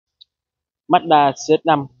Mazda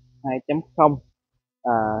Cx-5 2.0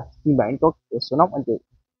 phiên bản có cửa sổ nóc anh chị.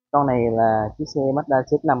 Con này là chiếc xe Mazda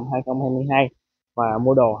Cx-5 2022 và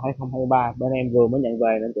model 2023 bên em vừa mới nhận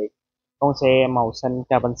về anh chị. Con xe màu xanh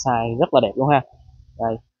Cavansite rất là đẹp luôn ha.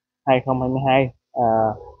 Đây 2022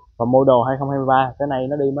 và model 2023, cái này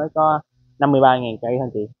nó đi mới có 53.000 cây anh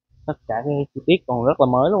chị. Tất cả cái chi tiết còn rất là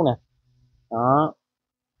mới luôn nè. Đó,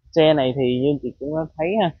 xe này thì như chị cũng đã thấy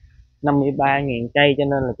ha, 53.000 cây cho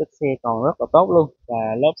nên là chiếc xe còn rất là tốt luôn.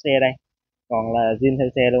 Và lốp xe đây còn là zin theo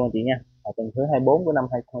xe luôn anh chị nha, ở tuần thứ 24 của năm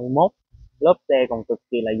 2021. Lốp xe còn cực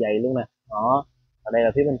kỳ là dày luôn nè. Đó, ở đây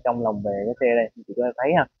là phía bên trong lồng về cái xe đây anh chị có thể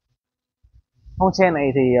thấy ha. Con xe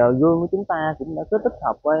này thì gương của chúng ta cũng đã có tích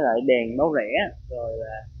hợp với lại đèn báo rẽ rồi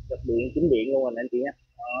là chập điện chính điện luôn rồi anh chị nhé.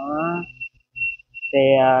 Đó, xe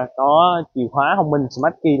có chìa khóa thông minh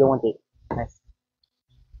smart key luôn anh chị. Này,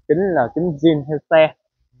 kính là kính zin theo xe,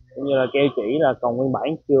 cũng như là keo chỉ là còn nguyên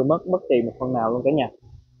bản, chưa mất bất kỳ một phần nào luôn cả nhà.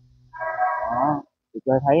 Đó, thì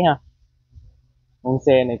có thấy ha, con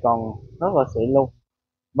xe này còn rất là xịn luôn.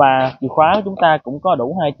 Và chìa khóa của chúng ta cũng có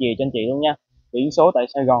đủ 2 chìa cho anh chị luôn nha. Biển số tại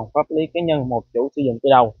Sài Gòn, pháp lý cá nhân, một chủ sử dụng từ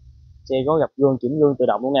đầu. Xe có gập gương chỉnh gương tự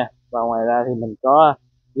động luôn nha. Và ngoài ra thì mình có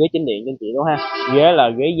ghế chỉnh điện cho anh chị luôn ha. Ghế là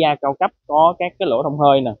ghế da cao cấp, có các cái lỗ thông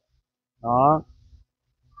hơi nè. Đó,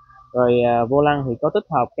 rồi vô lăng thì có tích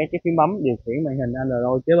hợp các cái phím bấm điều khiển màn hình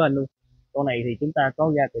Android kế bên luôn. Con này thì chúng ta có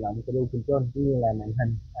ga tự động cruise control cũng như là màn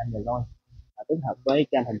hình Android tích hợp với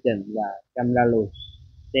cam hành trình và camera lùi.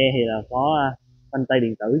 Xe thì là có phanh tay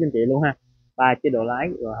điện tử cho anh chị luôn ha, 3 chế độ lái,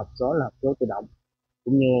 rồi hộp số là hộp số tự động,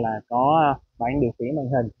 cũng như là có bảng điều khiển màn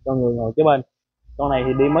hình cho người ngồi kế bên. Con này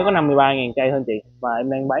thì đi mới có 53.000 cây thôi anh chị, và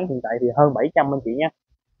em đang bán hiện tại thì hơn 700 anh chị nhé.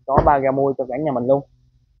 Có 3 ga mui cho cả nhà mình luôn.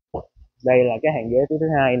 Đây là cái hàng ghế thứ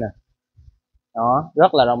hai nè. Đó,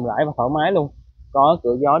 rất là rộng rãi và thoải mái luôn. Có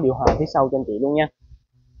cửa gió điều hòa phía sau cho anh chị luôn nha.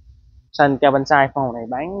 Xanh Cavansite, con này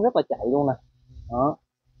bán rất là chạy luôn nè. Đó,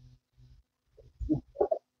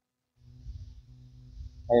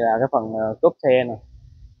 đây là cái phần cốp xe nè.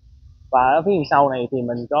 Và ở phía sau này thì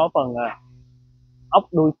mình có phần ốc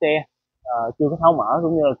đuôi xe chưa có tháo mở,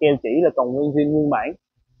 cũng như là keo chỉ là còn nguyên zin nguyên bản.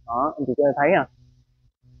 Đó, anh chị có thể thấy ha,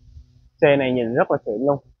 xe này nhìn rất là xịn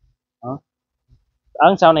luôn. Đó,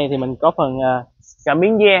 ở sau này thì mình có phần cảm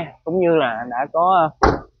biến da, cũng như là đã có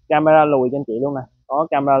camera lùi cho anh chị luôn nè, có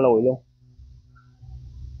camera lùi luôn.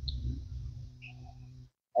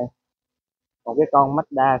 Đây, một cái con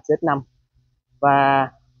Mazda Cx-5. Và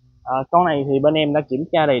con này thì bên em đã kiểm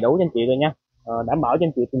tra đầy đủ cho anh chị rồi nha, đảm bảo cho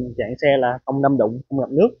anh chị tình trạng xe là không đâm đụng, không ngập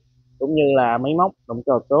nước, cũng như là máy móc động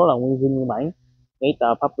cơ số là nguyên zin nguyên bản. Giấy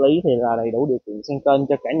tờ pháp lý thì là đầy đủ điều kiện sang tên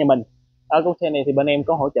cho cả nhà mình. Ở con xe này thì bên em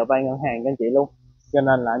có hỗ trợ vay ngân hàng cho anh chị luôn, cho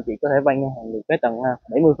nên là anh chị có thể vay ngân hàng được tới tận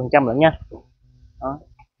 70% lận nha. Đó,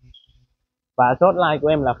 và số hotline của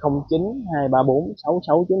em là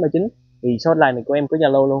 0923466939. Thì số hotline này của em có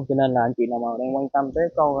Zalo luôn, cho nên là anh chị nào mà đang quan tâm tới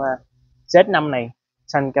con Cx-5 này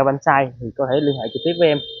Xanh Cavansite thì có thể liên hệ trực tiếp với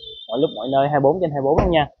em mọi lúc mọi nơi 24/24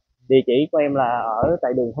 luôn nha. Địa chỉ của em là ở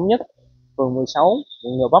tại đường Thống Nhất, phường 16,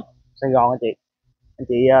 quận Gò Vấp, Sài Gòn anh chị. Anh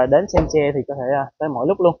chị đến xem xe thì có thể tới mọi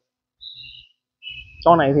lúc luôn.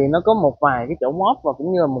 Con này thì nó có một vài cái chỗ móp và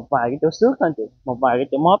cũng như là một vài cái chỗ xước thôi anh chị, một vài cái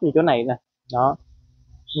chỗ móp như chỗ này nè. Đó,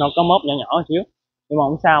 nó có móp nhỏ nhỏ xíu nhưng mà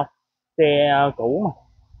không sao, xe cũ mà.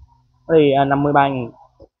 Thì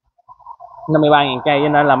 53.000 cây, cho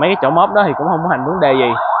nên là mấy cái chỗ móp đó thì cũng không có thành vấn đề gì.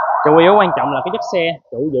 Chủ yếu quan trọng là cái chất xe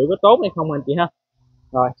chủ giữ có tốt hay không anh chị ha.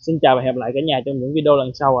 Rồi, xin chào và hẹn gặp lại cả nhà trong những video lần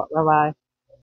sau ạ. Bye bye.